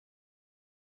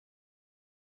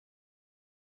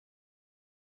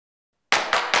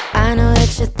I know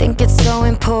that you think it's so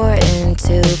important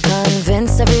to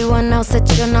convince everyone else that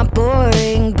you're not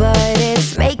boring, but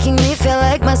it's making me feel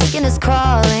like my skin is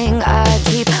crawling. I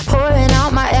keep pouring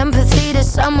out my empathy to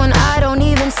someone I don't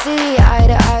even see eye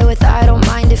to eye with. I don't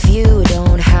mind if you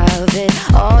don't have it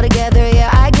all together. Yeah,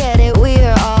 I get it,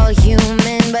 we're all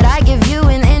human, but I give you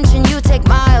an inch and you take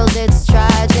miles. It's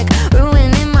tragic,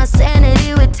 ruining my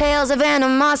sanity with tales of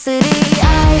animosity.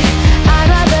 I'd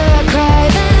rather cry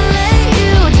than let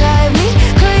you drive me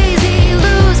crazy,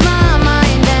 lose my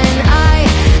mind, and I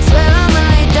swear I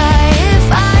might die if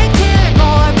I cared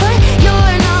more, but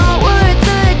you're not worth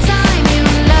the time. You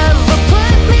never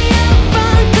put me up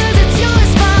front, cause it's your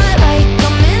spotlight.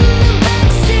 I'm in the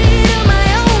backseat of my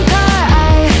own car.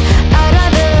 I'd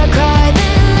rather cry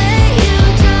than let you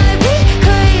drive me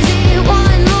crazy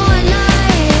one more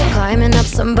night. Climbing up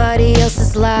somebody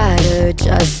else's ladder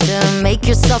just to make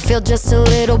yourself feel just a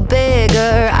little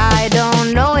bigger. I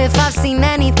don't know if